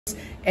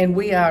And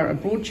we are a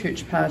broad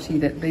church party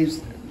that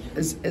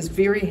is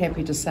very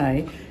happy to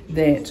say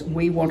that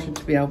we wanted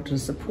to be able to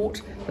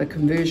support the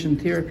conversion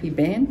therapy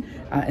ban,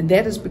 and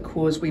that is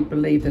because we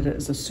believe that it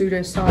is a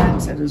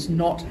pseudoscience, it is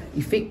not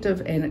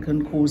effective and it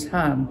can cause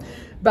harm.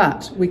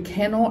 But we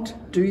cannot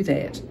do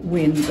that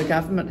when the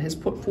government has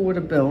put forward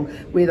a bill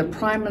where the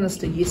Prime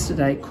Minister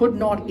yesterday could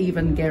not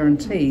even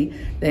guarantee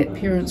that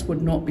parents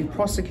would not be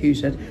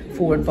prosecuted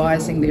for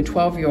advising their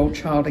 12-year-old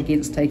child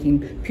against taking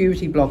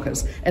puberty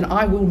blockers. And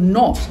I will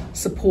not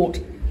support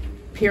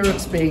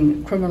parents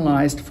being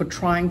criminalised for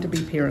trying to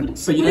be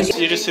parents. But you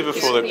just said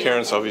before that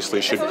parents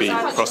obviously should be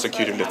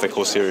prosecuted if they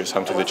cause serious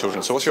harm to their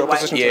children. So what's your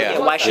opposition to the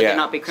bill? Why should they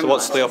not be criminalised? So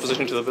what's the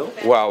opposition to the bill?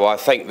 Well, I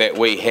think that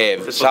we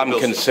have some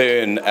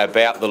concern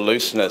about the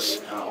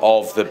looseness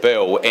of the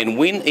bill, and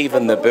when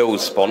even the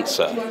bill's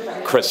sponsor,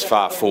 Chris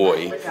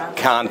Farfoy,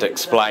 can't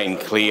explain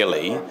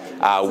clearly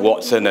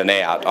what's in and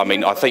out, I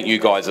mean, I think you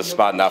guys are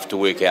smart enough to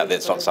work out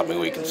that's not something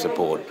we can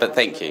support. But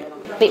thank you.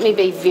 Let me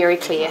be very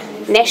clear.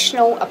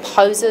 National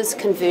opposes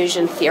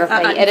conversion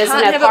therapy. It is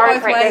an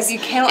abhorrent practice,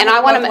 and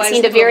I want to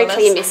send a very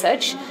clear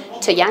message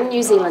to young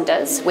New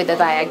Zealanders, whether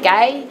they are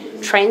gay,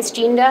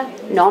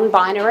 transgender,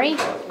 non-binary.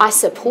 I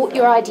support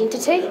your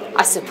identity,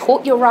 I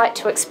support your right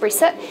to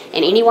express it,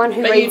 and anyone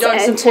who reads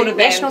into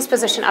National's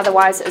position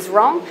otherwise is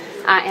wrong,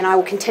 and I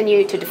will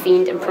continue to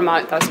defend and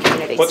promote those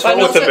communities. What's wrong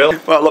with the bill?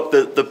 Well, look,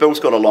 the bill's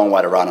got a long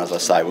way to run, as I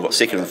say. We've got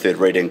second and third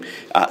reading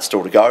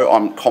still to go.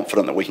 I'm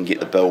confident that we can get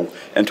the bill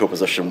into a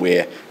position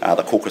where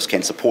the caucus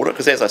can support it,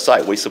 because as I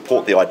say, we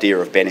support the idea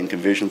of banning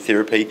conversion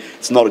therapy.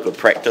 It's not a good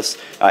practice.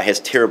 It has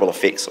terrible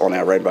effects on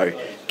our rainbow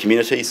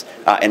communities,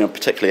 and in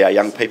particularly our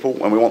young people,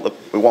 and we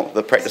want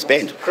the practice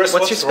banned. Chris,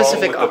 what's your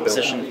specific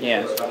opposition?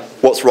 Yeah.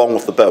 What's wrong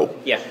with the bill?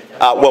 Yeah.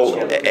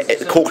 Well,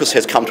 the caucus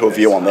has come to a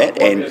view on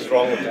that, and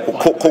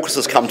caucus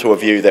has come to a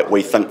view that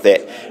we think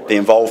that the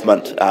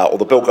involvement or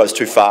the bill goes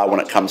too far when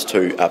it comes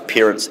to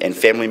parents and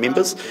family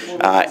members,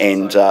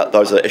 and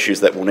those are issues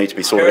that will need to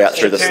be sorted out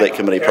through the select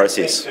committee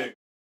process.